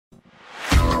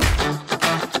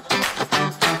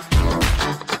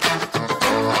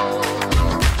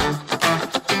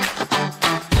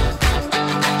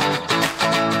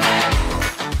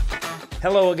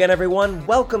Hello again, everyone.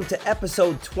 Welcome to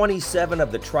episode 27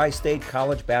 of the Tri-State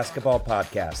College Basketball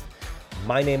Podcast.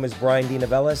 My name is Brian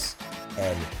DeNovellis,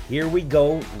 and here we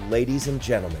go, ladies and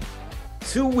gentlemen.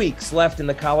 2 weeks left in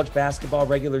the college basketball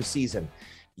regular season.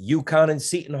 UConn and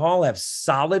Seton Hall have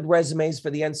solid resumes for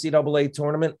the NCAA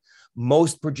tournament.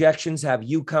 Most projections have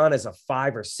UConn as a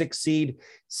 5 or 6 seed,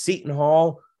 Seton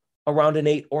Hall around an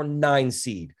 8 or 9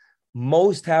 seed.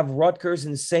 Most have Rutgers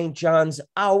and St. John's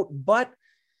out, but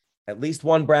at least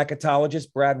one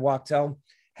bracketologist, Brad Wachtel,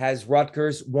 has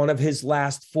Rutgers one of his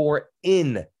last 4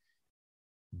 in.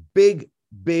 Big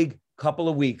couple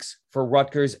of weeks for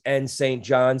Rutgers and St.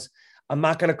 John's. I'm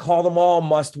not going to call them all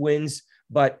must wins,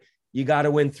 but you got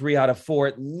to win 3 out of 4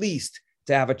 at least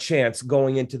to have a chance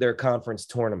going into their conference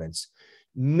tournaments.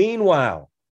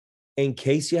 Meanwhile, in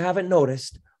case you haven't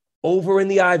noticed, over in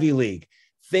the Ivy League,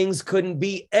 things couldn't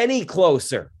be any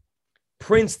closer.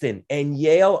 Princeton and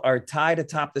Yale are tied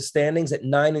atop the standings at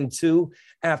 9-2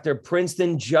 after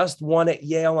Princeton just won at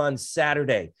Yale on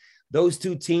Saturday. Those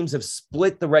two teams have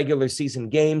split the regular season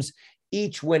games,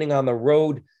 each winning on the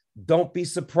road. Don't be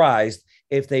surprised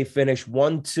if they finish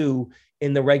 1-2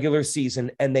 in the regular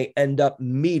season and they end up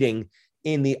meeting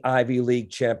in the Ivy League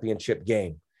championship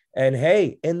game. And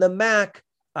hey, in the MAC,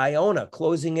 Iona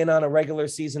closing in on a regular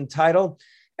season title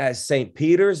as St.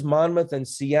 Peter's, Monmouth, and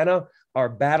Siena are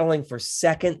battling for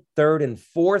 2nd, 3rd, and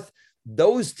 4th.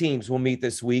 Those teams will meet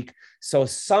this week. So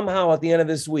somehow at the end of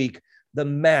this week, the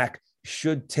MAC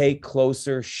should take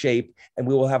closer shape and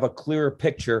we will have a clearer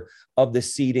picture of the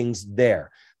seedings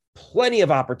there. Plenty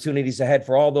of opportunities ahead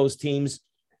for all those teams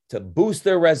to boost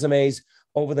their resumes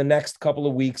over the next couple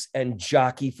of weeks and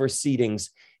jockey for seedings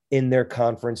in their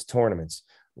conference tournaments.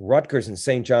 Rutgers and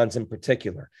St. John's in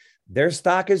particular. Their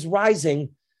stock is rising,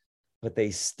 but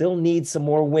they still need some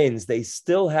more wins. They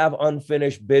still have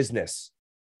unfinished business.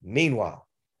 Meanwhile,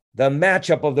 the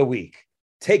matchup of the week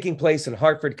taking place in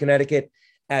Hartford, Connecticut,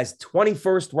 as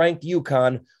 21st ranked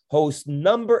UConn hosts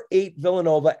number 8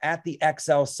 Villanova at the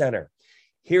XL Center.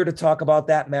 Here to talk about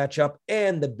that matchup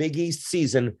and the Big East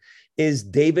season is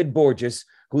David Borges,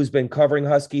 who's been covering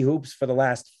Husky hoops for the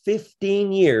last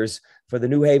 15 years for the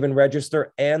New Haven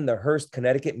Register and the Hearst,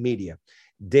 Connecticut media.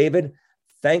 David,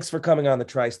 thanks for coming on the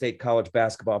Tri-State College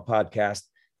Basketball Podcast.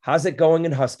 How's it going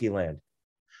in Husky land?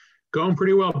 Going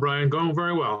pretty well, Brian. Going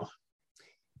very well.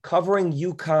 Covering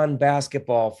UConn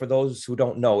basketball, for those who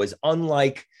don't know, is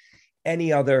unlike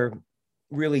any other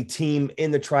really team in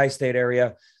the tri-state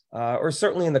area or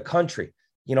certainly in the country.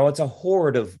 You know, it's a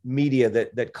horde of media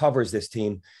that covers this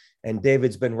team, and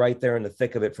David's been right there in the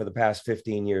thick of it for the past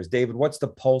 15 years. David, what's the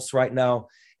pulse right now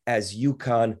as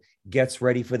UConn gets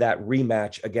ready for that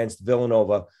rematch against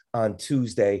Villanova on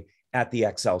Tuesday at the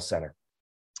XL Center?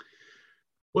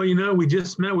 Well, you know, we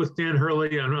just met with Dan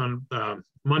Hurley on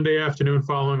Monday afternoon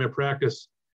following their practice,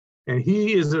 and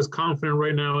he is as confident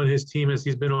right now in his team as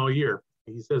he's been all year.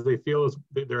 He says they feel as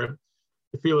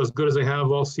good as they have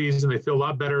all season. They feel a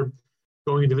lot better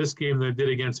going into this game than they did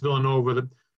against Villanova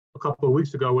a couple of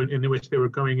weeks ago, in which they were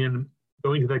going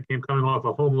to that game coming off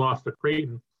a home loss to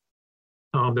Creighton.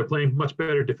 They're playing much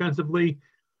better defensively.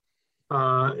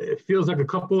 It feels like a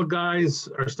couple of guys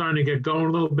are starting to get going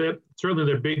a little bit.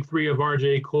 Certainly the big 3 of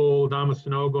R.J. Cole, Dama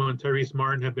Sanogo, and Tyrese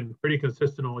Martin have been pretty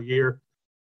consistent all year.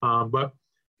 But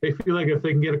they feel like if they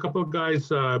can get a couple of guys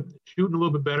shooting a little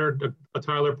bit better, a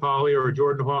Tyler Polley or a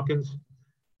Jordan Hawkins,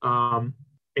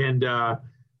 and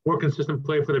more consistent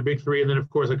play for the big 3, and then, of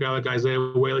course, a guy like Isaiah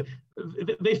Whaley,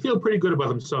 they feel pretty good about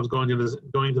themselves going into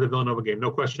the Villanova game.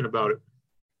 No question about it.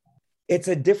 It's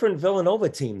a different Villanova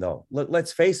team, though.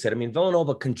 Let's face it. I mean,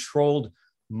 Villanova controlled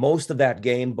most of that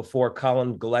game before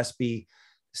Colin Gillespie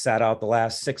sat out the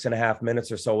last 6.5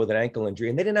 minutes or so with an ankle injury,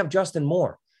 and they didn't have Justin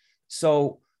Moore,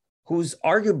 so who's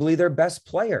arguably their best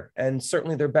player and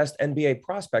certainly their best NBA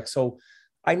prospect. So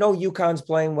I know UConn's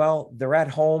playing well. They're at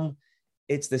home.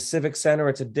 It's the Civic Center.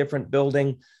 It's a different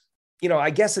building. You know,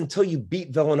 I guess until you beat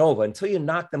Villanova, until you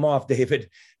knock them off, David,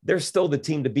 they're still the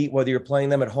team to beat, whether you're playing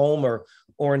them at home or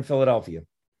in Philadelphia.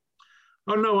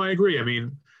 Oh, no, I agree. I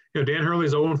mean, you know, Dan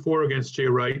Hurley's 0-4 against Jay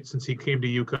Wright since he came to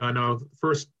UConn. The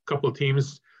first couple of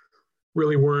teams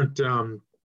really weren't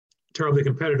terribly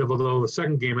competitive, although the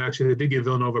second game, actually, they did give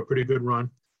Villanova a pretty good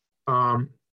run.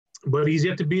 But he's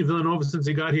yet to beat Villanova since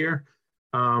he got here,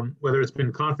 whether it's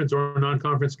been conference or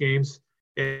non-conference games.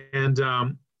 And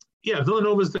yeah,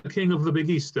 Villanova's the king of the Big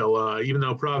East still, even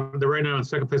though they're right now in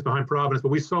second place behind Providence. But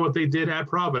we saw what they did at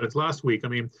Providence last week. I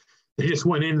mean, they just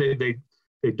went in.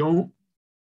 They don't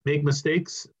make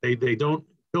mistakes. They don't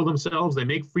kill themselves. They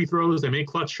make free throws. They make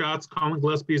clutch shots. Colin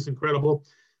Gillespie is incredible.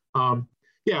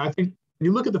 Yeah, I think when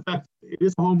you look at the fact it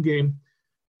is a home game,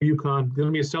 UConn. Going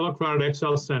to be a sellout crowd at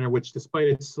XL Center, which, despite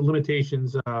its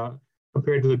limitations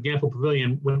compared to the Gampel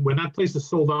Pavilion, when that place is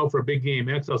sold out for a big game,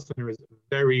 XL Center is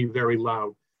very, very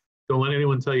loud. Don't let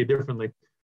anyone tell you differently.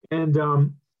 And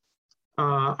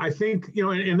I think,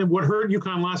 and then what hurt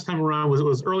UConn last time around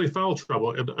was early foul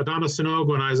trouble. Adama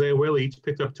Sanogo and Isaiah Whaley each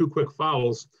picked up 2 quick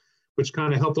fouls, which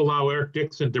kind of helped allow Eric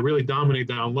Dixon to really dominate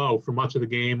down low for much of the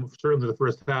game, certainly the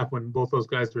first half when both those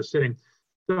guys were sitting.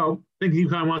 So I think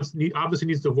UConn obviously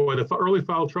needs to avoid the early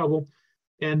foul trouble.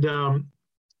 And,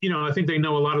 I think they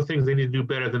know a lot of things they need to do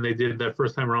better than they did that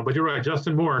first time around. But you're right,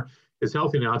 Justin Moore is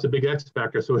healthy now. It's a big X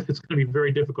factor, so it's going to be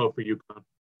very difficult for UConn.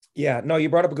 Yeah, no, you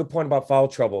brought up a good point about foul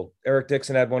trouble. Eric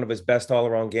Dixon had one of his best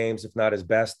all-around games, if not his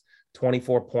best,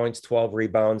 24 points, 12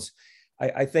 rebounds.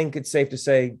 I think it's safe to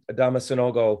say Adama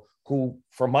Sanogo, who,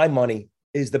 for my money,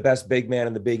 is the best big man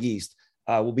in the Big East,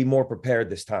 will be more prepared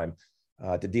this time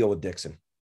to deal with Dixon.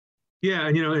 Yeah,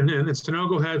 and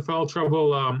Sanogo had foul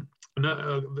trouble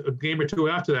a game or two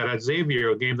after that at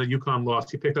Xavier, a game that UConn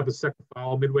lost. He picked up his second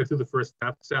foul midway through the first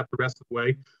half, sat the rest of the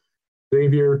way.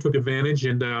 Xavier took advantage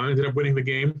and ended up winning the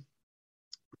game.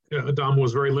 Adama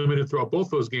was very limited throughout both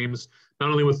those games, not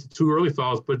only with the 2 early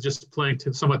fouls, but just playing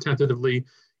somewhat tentatively in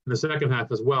the second half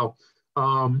as well.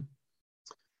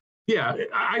 Yeah,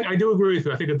 I do agree with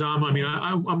you. I think Adama,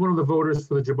 I'm one of the voters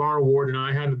for the Jabbar Award, and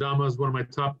I had Adama as one of my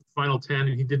top final 10,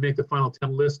 and he did make the final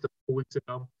 10 list a couple weeks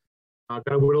ago.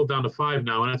 Got whittled down to 5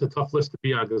 now, and that's a tough list to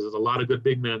be on because there's a lot of good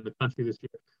big men in the country this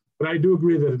year. But I do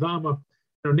agree that Adama,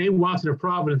 Nate Watson of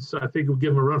Providence, I think will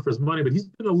give him a run for his money, but he's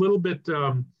been a little bit,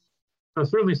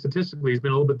 certainly statistically, he's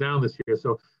been a little bit down this year.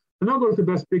 So Sanogo is the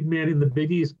best big man in the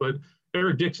Big East, but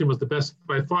Eric Dixon was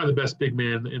by far the best big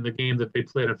man in the game that they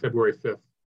played on February 5th.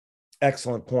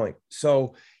 Excellent point.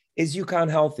 So is UConn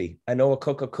healthy? I know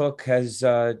Akok Cook has,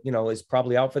 is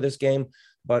probably out for this game,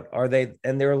 but are they,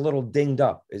 and they're a little dinged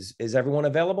up. Is everyone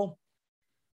available?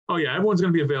 Oh, yeah, everyone's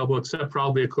going to be available except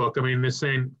probably Cook. They're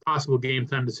saying possible game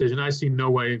time decision. I see no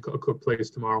way Cook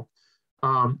plays tomorrow.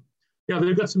 Yeah,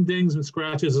 they've got some dings and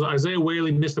scratches. Isaiah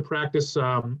Whaley missed the practice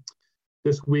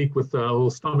this week with a little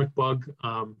stomach bug.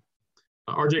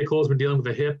 RJ Cole's been dealing with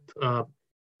a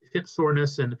hip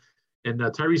soreness, and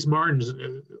Tyrese Martin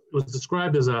was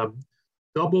described as a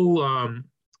double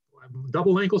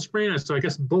ankle sprain. So I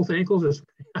guess both ankles or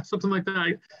something like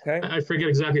that. Okay. I forget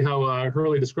exactly how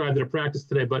Hurley described it at practice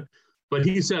today, but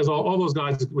he says all those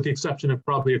guys, with the exception of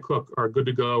probably a Cook, are good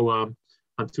to go on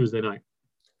Tuesday night.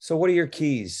 So what are your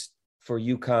keys for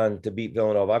UConn to beat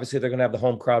Villanova? Obviously, they're going to have the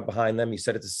home crowd behind them. You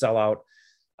said it's a sellout.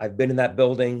 I've been in that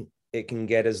building. It can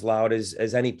get as loud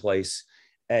as any place.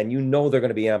 And they're going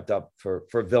to be amped up for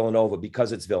Villanova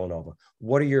because it's Villanova.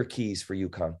 What are your keys for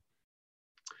UConn?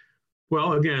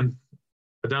 Well, again,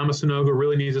 Adama Sanogo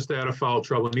really needs to stay out of foul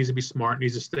trouble. He needs to be smart.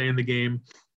 Needs to stay in the game.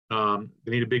 They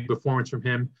need a big performance from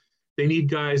him. They need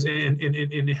guys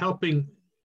in helping.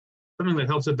 Something that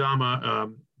helps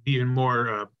Adama be even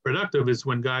more productive is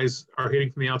when guys are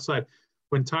hitting from the outside.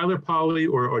 When Tyler Polley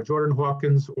or Jordan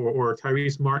Hawkins or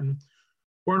Tyrese Martin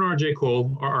or an RJ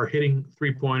Cole are hitting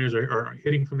 3-pointers or are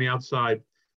hitting from the outside,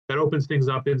 that opens things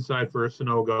up inside for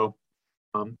Sanogo.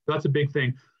 That's a big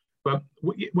thing. But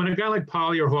when a guy like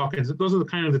Polley or Hawkins, those are the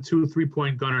kind of the 2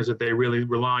 3-point gunners that they really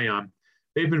rely on.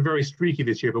 They've been very streaky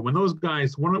this year, but when those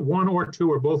guys, one or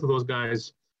two or both of those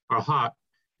guys are hot,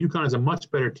 UConn is a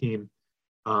much better team.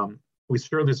 We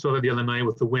certainly saw that the other night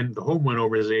with the home win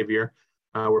over Xavier,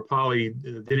 where Polley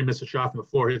didn't miss a shot from the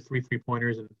floor, hit 3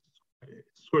 3-pointers, and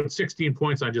scored 16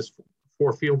 points on just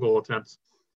 4 field goal attempts.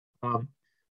 That's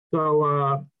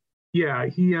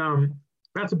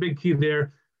a big key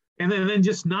there. And then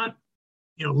just not,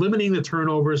 limiting the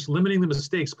turnovers, limiting the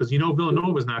mistakes, because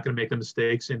Villanova is not going to make the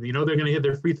mistakes, and they're going to hit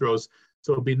their free throws.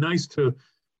 So it'd be nice for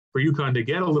UConn to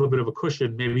get a little bit of a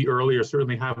cushion, maybe early, or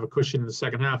certainly have a cushion in the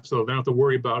second half, so they don't have to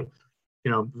worry about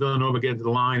Villanova getting to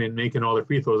the line and making all their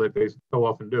free throws like they so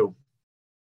often do.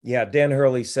 Yeah, Dan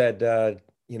Hurley said,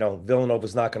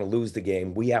 Villanova's not going to lose the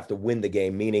game. We have to win the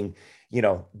game, meaning,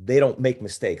 they don't make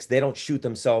mistakes. They don't shoot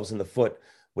themselves in the foot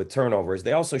with turnovers.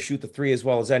 They also shoot the 3 as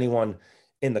well as anyone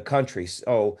in the country.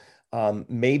 So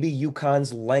maybe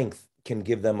UConn's length can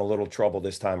give them a little trouble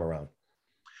this time around.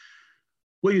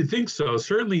 Well, you'd think so.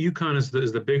 Certainly UConn is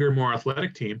the bigger, more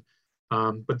athletic team.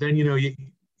 But then, you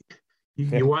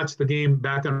watch the game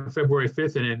back on February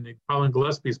 5th, and Colin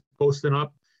Gillespie's posting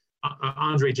up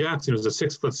Andre Jackson, who's a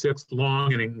 6'6"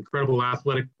 long and incredible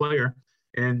athletic player.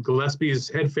 And Gillespie's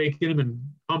head faking him and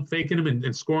pump faking him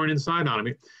and scoring inside on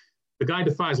him. The guy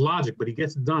defies logic, but he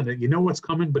gets it done. You know what's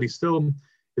coming, but he still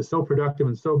is so productive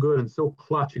and so good and so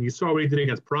clutch. And you saw what he did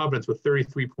against Providence with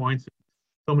 33 points,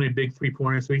 so many big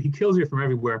 3-pointers. So he kills you from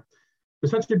everywhere. They're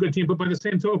such a good team, but by the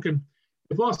same token,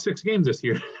 they've lost 6 games this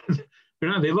year.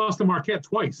 They lost to Marquette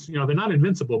twice. They're not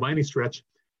invincible by any stretch.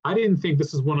 I didn't think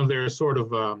this is one of their sort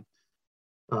of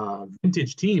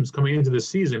vintage teams coming into this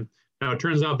season. Now, it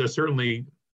turns out they're certainly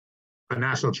a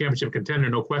national championship contender,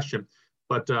 no question,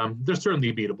 but they're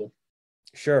certainly beatable.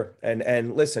 Sure.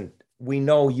 And listen, we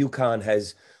know UConn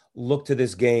has looked to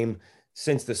this game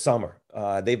since the summer.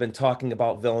 They've been talking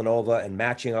about Villanova and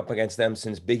matching up against them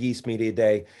since Big East Media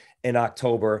Day in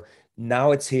October.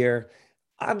 Now it's here.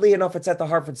 Oddly enough, it's at the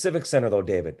Hartford Civic Center, though,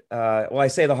 David. Well, I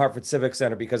say the Hartford Civic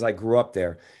Center because I grew up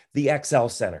there, the XL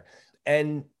Center.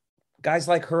 And guys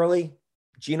like Hurley,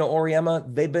 Gino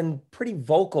Auriemma, they've been pretty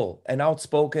vocal and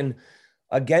outspoken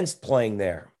against playing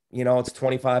there. It's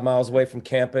 25 miles away from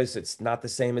campus. It's not the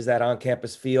same as that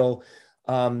on-campus feel.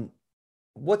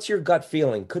 What's your gut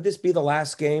feeling? Could this be the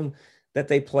last game that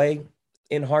they play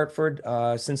in Hartford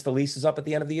since the lease is up at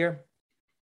the end of the year?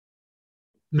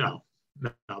 No.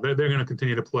 They're going to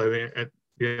continue to play at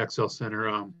the XL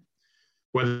Center.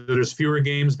 Whether there's fewer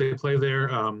games they play there,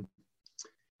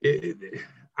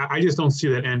 I just don't see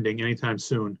that ending anytime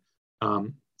soon,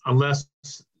 unless,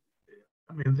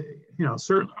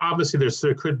 obviously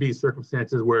there could be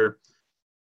circumstances where,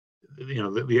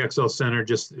 the XL Center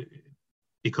just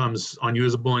becomes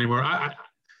unusable anymore. I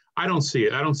don't see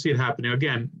it. I don't see it happening.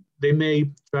 Again, they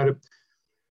may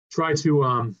try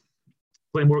to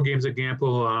play more games at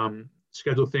Gampel,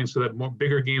 schedule things so that more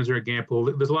bigger games are at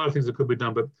Gampel. There's a lot of things that could be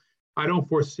done, but I don't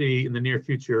foresee in the near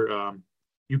future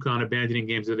UConn abandoning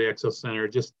games at the XL Center,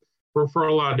 just for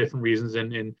a lot of different reasons.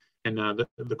 And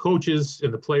the coaches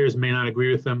and the players may not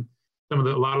agree with them. A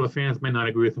lot of the fans may not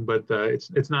agree with them, but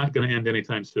it's not going to end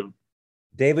anytime soon.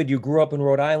 David, you grew up in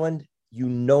Rhode Island. You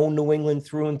know New England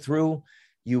through and through.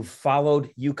 You've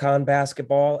followed UConn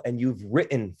basketball, and you've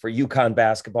written for UConn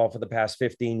basketball for the past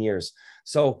 15 years.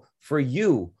 So for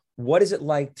you, what is it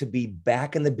like to be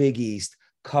back in the Big East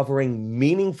covering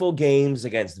meaningful games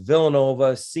against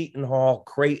Villanova, Seton Hall,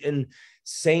 Creighton,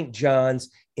 St. John's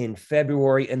in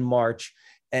February and March,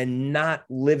 and not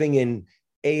living in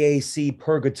AAC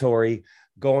purgatory,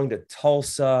 going to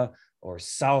Tulsa or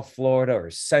South Florida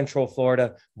or Central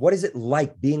Florida? What is it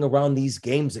like being around these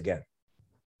games again?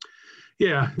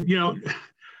 Yeah,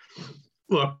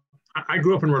 look, I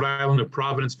grew up in Rhode Island, a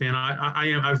Providence fan.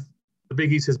 The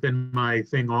Big East has been my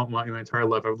thing all my entire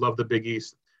life. I've loved the Big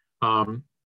East.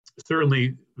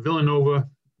 Certainly, Villanova,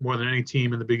 more than any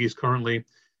team in the Big East currently,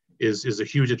 is a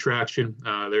huge attraction.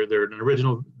 They're an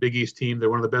original Big East team. They're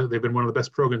one of the best. They've been one of the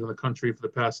best programs in the country for the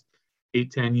past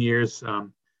 8-10 years.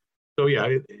 So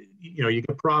yeah, you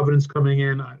get Providence coming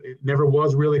in. It never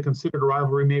was really considered a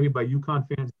rivalry, maybe by UConn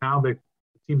fans. Now it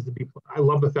seems to be. I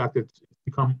love the fact that it's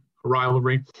become a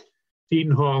rivalry.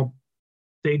 Seton Hall,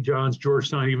 St. John's,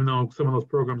 Georgetown, even though some of those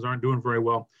programs aren't doing very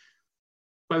well.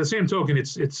 By the same token,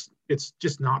 it's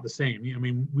just not the same.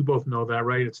 We both know that,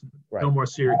 right? It's right. No more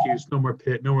Syracuse, no more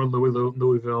Pitt, no more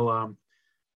Louisville.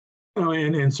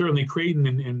 And certainly Creighton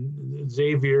and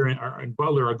Xavier and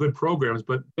Butler are good programs,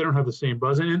 but they don't have the same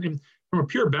buzz. And from a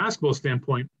pure basketball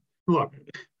standpoint, look,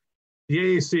 the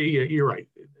AAC, you're right.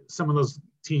 Some of those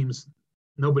teams,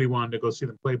 nobody wanted to go see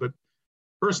them play. But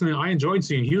personally, I enjoyed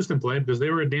seeing Houston play because they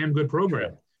were a damn good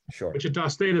program. Sure. Wichita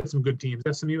State had some good teams.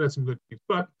 SMU had some good teams.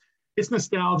 But it's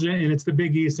nostalgia, and it's the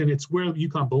Big East, and it's where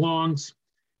UConn belongs.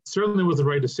 It certainly was the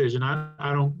right decision.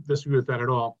 I don't disagree with that at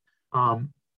all.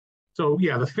 So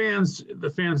yeah, the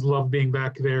fans love being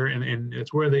back there, and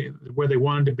it's where they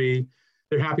wanted to be.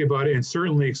 They're happy about it, and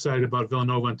certainly excited about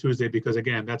Villanova on Tuesday because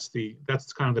again, that's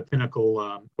kind of the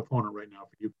pinnacle opponent right now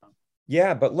for UConn.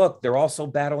 Yeah, but look, they're also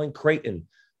battling Creighton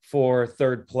for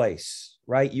third place,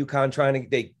 right?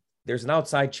 UConn there's an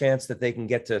outside chance that they can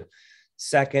get to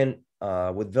second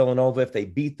with Villanova if they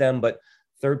beat them, but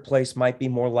third place might be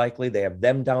more likely. They have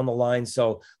them down the line,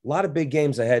 so a lot of big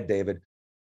games ahead, David.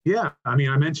 Yeah, I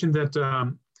mentioned that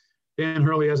Dan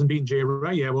Hurley hasn't beaten Jay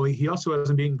Wright yet. Well, he also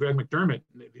hasn't beaten Greg McDermott.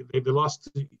 They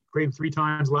lost to Creighton 3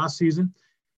 times last season,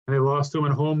 and they lost to him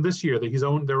at home this year.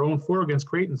 Their own 4 against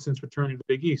Creighton since returning to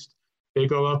the Big East. They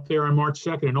go out there on March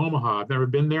 2nd in Omaha. I've never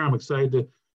been there. I'm excited to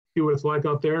see what it's like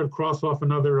out there. To cross off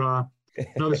another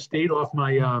state off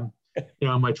my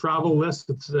my travel list.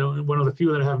 It's one of the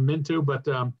few that I haven't been to, but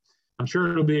I'm sure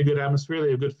it'll be a good atmosphere.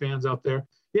 They have good fans out there.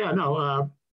 Yeah,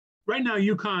 no. Right now,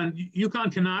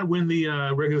 UConn cannot win the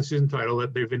regular season title.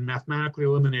 That they've been mathematically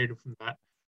eliminated from that.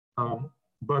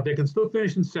 But they can still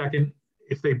finish in second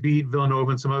if they beat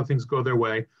Villanova and some other things go their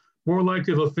way. More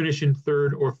likely, they'll finish in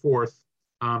third or fourth.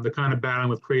 They're kind of battling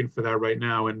with Creighton for that right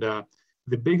now. And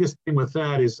the biggest thing with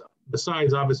that is,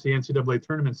 besides obviously NCAA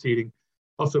tournament seeding,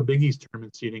 Also, Big East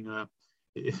tournament seeding.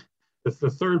 The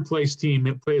third place team,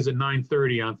 it plays at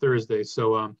 9:30 on Thursday.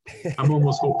 So I'm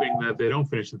almost hoping that they don't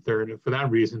finish in third for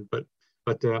that reason. But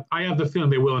I have the feeling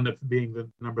they will end up being the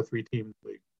number 3 team in the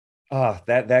league.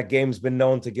 That game's been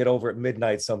known to get over at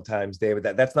midnight sometimes, David.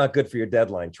 That's not good for your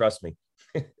deadline. Trust me.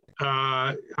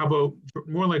 How about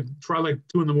try like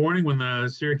 2 a.m. when the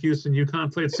Syracuse and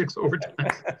UConn played 6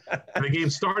 overtimes, and the game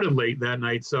started late that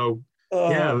night. So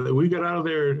yeah, we got out of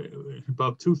there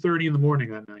about 2:30 in the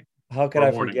morning that night. How could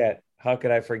I forget? How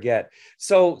could I forget?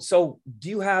 So do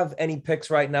you have any picks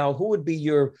right now? Who would be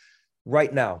your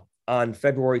right now on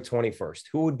February 21st?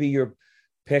 Who would be your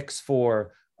picks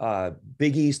for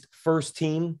Big East first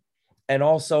team? And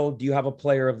also, do you have a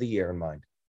player of the year in mind?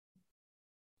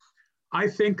 I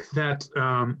think that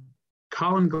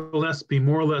Colin Gillespie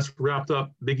more or less wrapped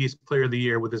up Big East Player of the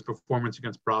Year with his performance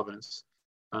against Providence.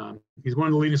 He's one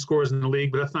of the leading scorers in the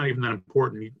league, but that's not even that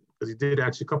important because he did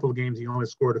actually a couple of games. He only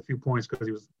scored a few points because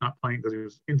he was not playing because he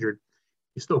was injured.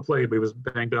 He still played, but he was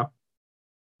banged up.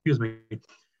 Excuse me.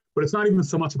 But it's not even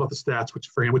so much about the stats,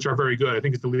 which are very good. I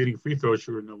think he's the leading free throw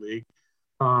shooter in the league.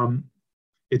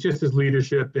 It's just his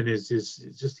leadership and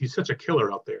he's such a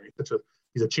killer out there.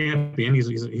 He's a champion.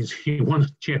 He won the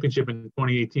championship in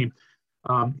 2018.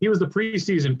 He was the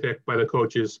preseason pick by the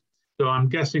coaches, so I'm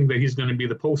guessing that he's going to be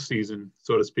the postseason,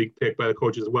 so to speak, pick by the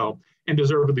coaches as well, and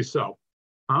deservedly so.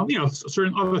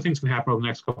 Certain other things can happen over the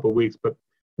next couple of weeks, but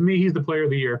to me, he's the player of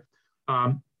the year.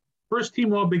 First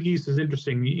team All Big East is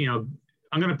interesting.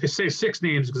 I'm going to say 6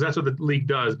 names because that's what the league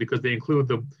does, because they include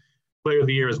the player of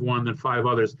the year as one, then 5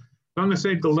 others. So I'm going to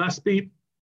say Gillespie.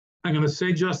 I'm going to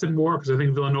say Justin Moore because I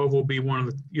think Villanova will be one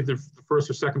of either the first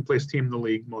or second place team in the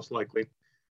league, most likely.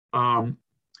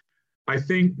 I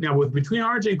think now between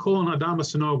RJ Cole and Adama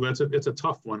Sanogo, it's a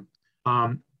tough one.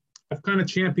 I've kind of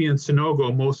championed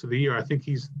Sanogo most of the year. I think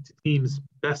he's the team's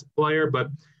best player, but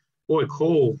boy,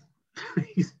 Cole,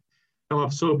 he's come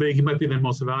up so big. He might be the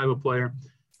most valuable player.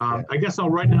 I guess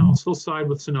I'll still side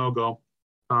with Sanogo.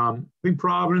 I think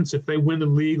Providence, if they win the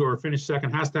league or finish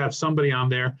second, has to have somebody on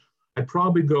there. I'd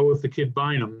probably go with the kid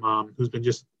Bynum, who's been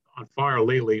just on fire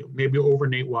lately, maybe over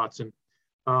Nate Watson.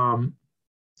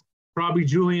 Probably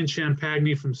Julian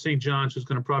Champagny from St. John's, who's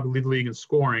going to probably lead the league in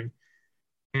scoring.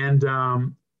 And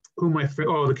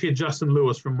the kid Justin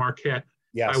Lewis from Marquette,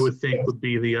 yes. I would think would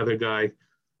be the other guy.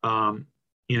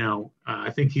 I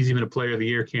think he's even a player of the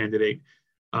year candidate.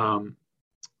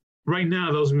 Right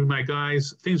now, those would be my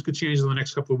guys. Things could change in the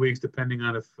next couple of weeks, depending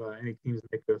on if any teams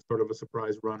make a sort of a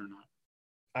surprise run or not.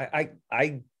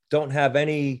 I don't have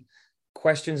any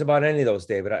questions about any of those,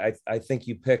 David. I think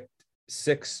you picked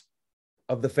 6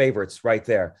 of the favorites right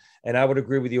there. And I would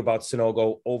agree with you about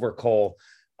Sanogo over Cole.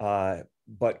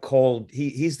 But Cole,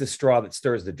 he's the straw that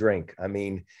stirs the drink. I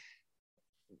mean,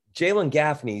 Jalen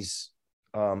Gaffney's,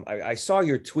 I saw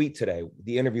your tweet today,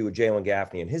 the interview with Jalen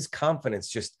Gaffney, and his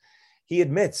confidence he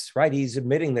admits, right? He's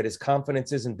admitting that his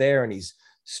confidence isn't there and he's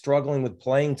struggling with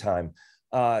playing time.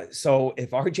 So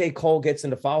if RJ Cole gets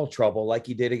into foul trouble like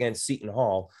he did against Seton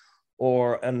Hall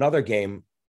or another game,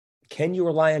 can you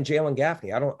rely on Jalen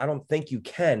Gaffney? I don't think you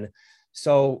can.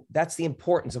 So that's the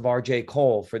importance of RJ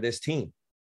Cole for this team.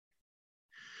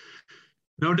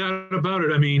 No doubt about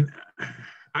it. I mean,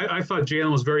 I thought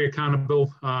Jalen was very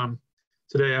accountable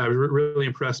today. I was really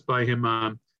impressed by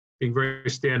him being very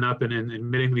stand up and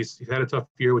admitting he's had a tough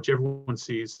year, which everyone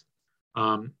sees.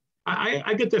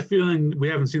 I get the feeling we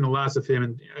haven't seen the last of him,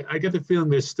 and I get the feeling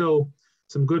there's still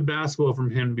some good basketball from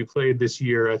him to be played this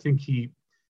year. I think he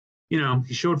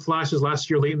showed flashes last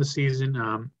year late in the season.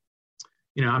 I'm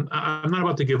not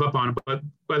about to give up on him, but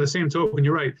by the same token,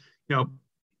 you're right.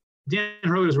 Dan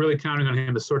Hurley was really counting on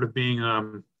him as sort of being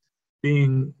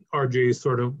RJ's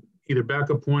sort of either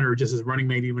backup point or just his running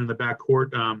mate even in the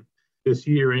backcourt this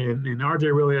year. And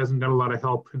RJ really hasn't got a lot of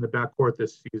help in the backcourt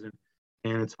this season.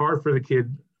 And it's hard for the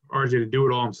kid, RJ, to do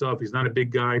it all himself. He's not a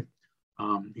big guy.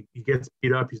 He gets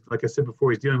beat up. He's, like I said before,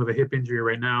 he's dealing with a hip injury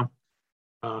right now.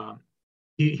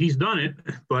 He's done it,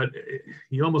 but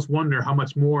you almost wonder how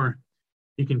much more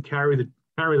he can carry the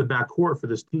backcourt for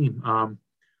this team.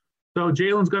 So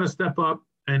Jalen's got to step up,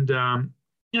 and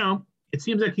it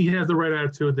seems like he has the right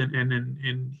attitude,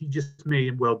 and he just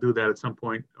may well do that at some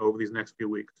point over these next few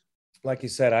weeks. Like you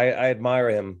said, I admire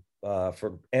him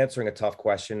for answering a tough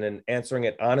question and answering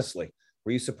it honestly.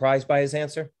 Were you surprised by his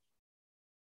answer?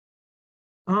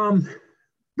 Not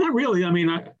really. I mean,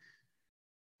 I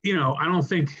don't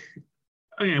think,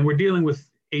 again, we're dealing with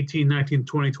 18, 19,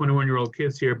 20, 21-year-old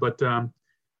kids here, but I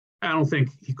don't think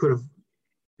he could have,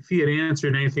 if he had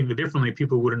answered anything differently,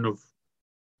 people would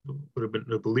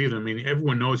have believed him. I mean,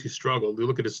 everyone knows he struggled. You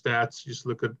look at his stats, just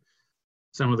look at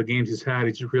some of the games he's had.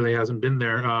 He just really hasn't been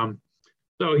there.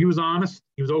 So he was honest.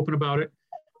 He was open about it,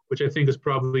 which I think is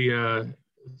probably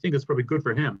good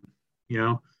for him,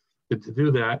 to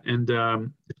do that and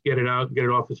to get it out, get it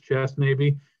off his chest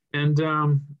maybe. And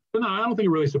but no, I don't think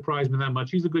it really surprised me that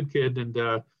much. He's a good kid, and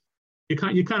you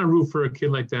kind of root for a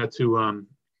kid like that to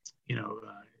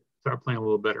start playing a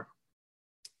little better.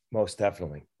 Most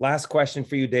definitely. Last question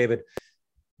for you, David.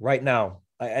 Right now,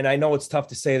 and I know it's tough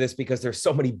to say this because there's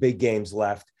so many big games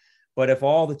left, but if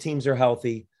all the teams are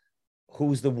healthy,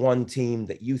 who's the one team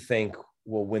that you think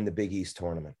will win the Big East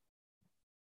tournament?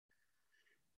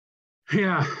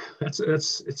 Yeah, that's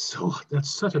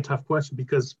such a tough question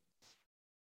because,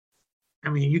 I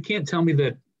mean, you can't tell me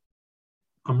that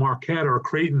a Marquette or a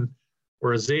Creighton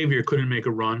or a Xavier couldn't make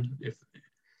a run. If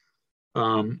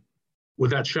would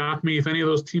that shock me if any of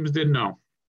those teams did? No.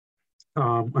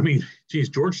 I mean, geez,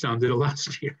 Georgetown did it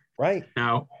last year. Right.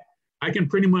 Now, I can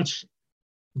pretty much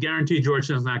guarantee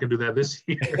Georgetown's not going to do that this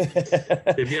year.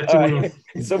 They've yet to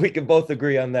win. So we can both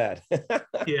agree on that.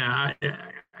 Yeah.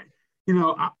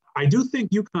 I do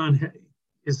think UConn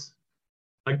is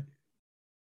like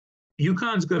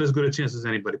UConn's got as good a chance as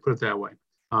anybody, put it that way.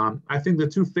 I think the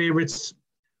two favorites,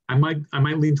 I might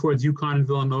lean towards UConn and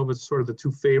Villanova as sort of the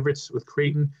two favorites with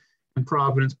Creighton and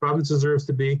Providence. Providence deserves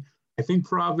to be. I think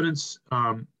Providence,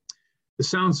 it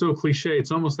sounds so cliche.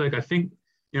 It's almost like I think,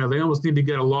 they almost need to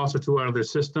get a loss or two out of their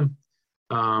system.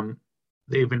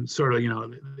 They've been sort of,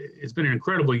 it's been an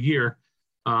incredible year.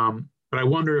 But I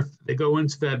wonder if they go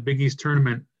into that Big East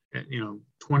tournament at,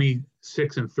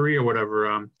 26-3 or whatever.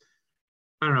 I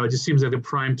don't know. It just seems like they're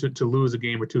primed to lose a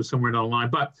game or two somewhere down the line.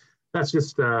 But that's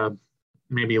just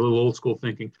maybe a little old school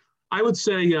thinking. I would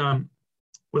say,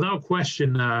 without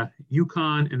question,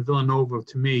 UConn and Villanova,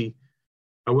 to me,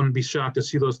 I wouldn't be shocked to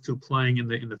see those two playing in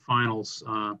the finals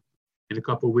in a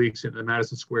couple of weeks at the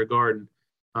Madison Square Garden.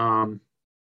 And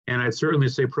I'd certainly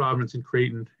say Providence and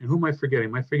Creighton. And who am I forgetting?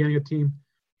 Am I forgetting a team?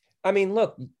 I mean,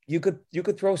 look, you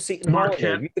could throw Seton Hall in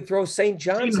there. You could throw St.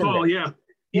 John's Seton Hall, in there.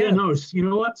 Yeah, no, you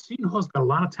know what? Seton Hall's got a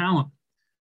lot of talent.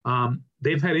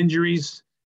 They've had injuries.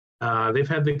 They've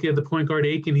had the point guard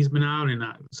Aiken. He's been out, and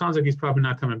it sounds like he's probably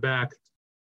not coming back.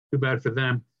 Too bad for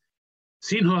them.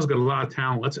 Seton Hall's got a lot of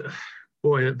talent.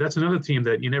 That's another team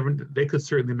that they could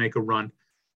certainly make a run.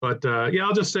 But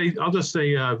I'll just say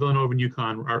Villanova and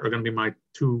UConn are going to be my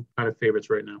two kind of favorites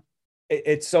right now.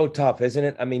 It's so tough, isn't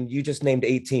it? I mean, you just named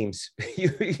 8 teams.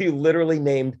 You literally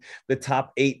named the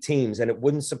top 8 teams, and it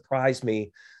wouldn't surprise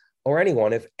me or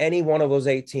anyone if any one of those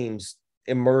 8 teams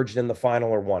emerged in the final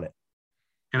or won it.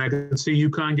 And I could see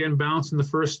UConn getting bounced in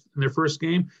their first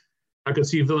game. I could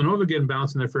see Villanova getting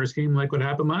bounced in their first game, like what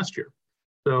happened last year.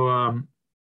 So,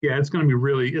 it's going to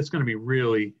be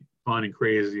really fun and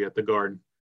crazy at the Garden.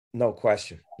 No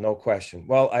question.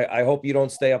 Well, I hope you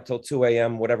don't stay up till 2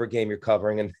 a.m., whatever game you're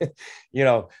covering. And,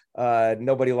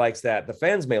 nobody likes that. The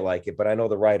fans may like it, but I know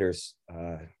the writers,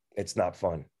 it's not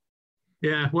fun.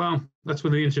 Yeah, well, that's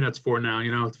what the internet's for now.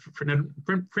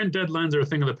 Print deadlines are a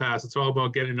thing of the past. It's all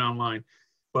about getting it online.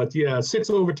 But, 6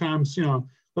 overtimes,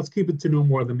 let's keep it to no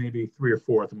more than maybe 3 or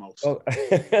 4 at the most. Oh,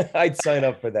 I'd sign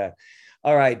up for that.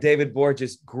 All right, David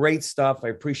Borges, great stuff. I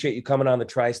appreciate you coming on the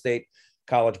Tri-State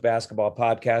College Basketball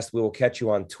Podcast. We will catch you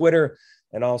on Twitter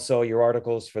and also your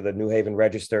articles for the New Haven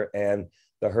Register and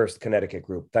the Hearst, Connecticut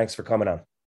group. Thanks for coming on.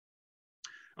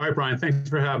 All right, Brian, thanks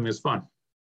for having me. It's fun.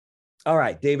 All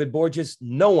right, David Borges,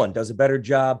 no one does a better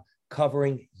job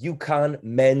covering UConn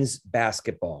men's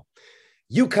basketball.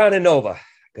 UConn and Nova,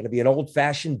 going to be an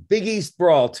old-fashioned Big East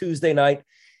brawl Tuesday night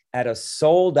at a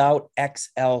sold-out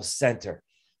XL Center.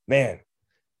 Man,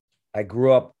 I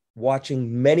grew up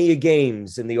watching many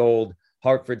games in the old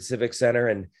Hartford Civic Center,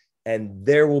 and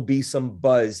there will be some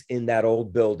buzz in that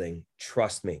old building.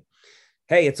 Trust me.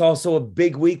 Hey, it's also a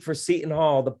big week for Seton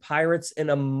Hall. The Pirates in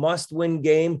a must-win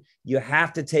game. You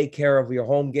have to take care of your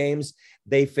home games.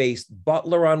 They faced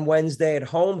Butler on Wednesday at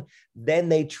home. Then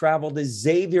they traveled to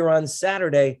Xavier on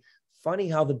Saturday. Funny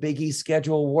how the Big East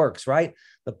schedule works, right?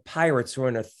 The Pirates are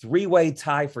in a 3-way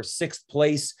tie for 6th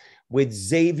place with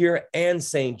Xavier and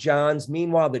St. John's.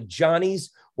 Meanwhile, the Johnnies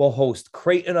will host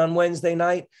Creighton on Wednesday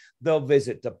night. They'll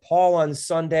visit DePaul on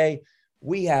Sunday.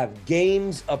 We have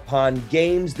games upon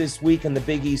games this week in the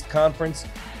Big East Conference.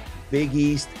 Big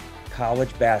East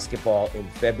college basketball in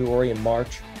February and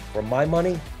March. For my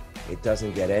money, it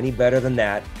doesn't get any better than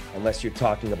that unless you're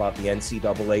talking about the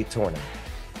NCAA tournament.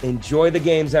 Enjoy the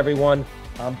games, everyone.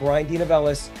 I'm Brian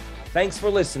DeNovellis. Thanks for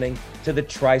listening to the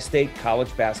Tri-State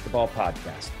College Basketball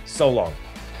Podcast. So long.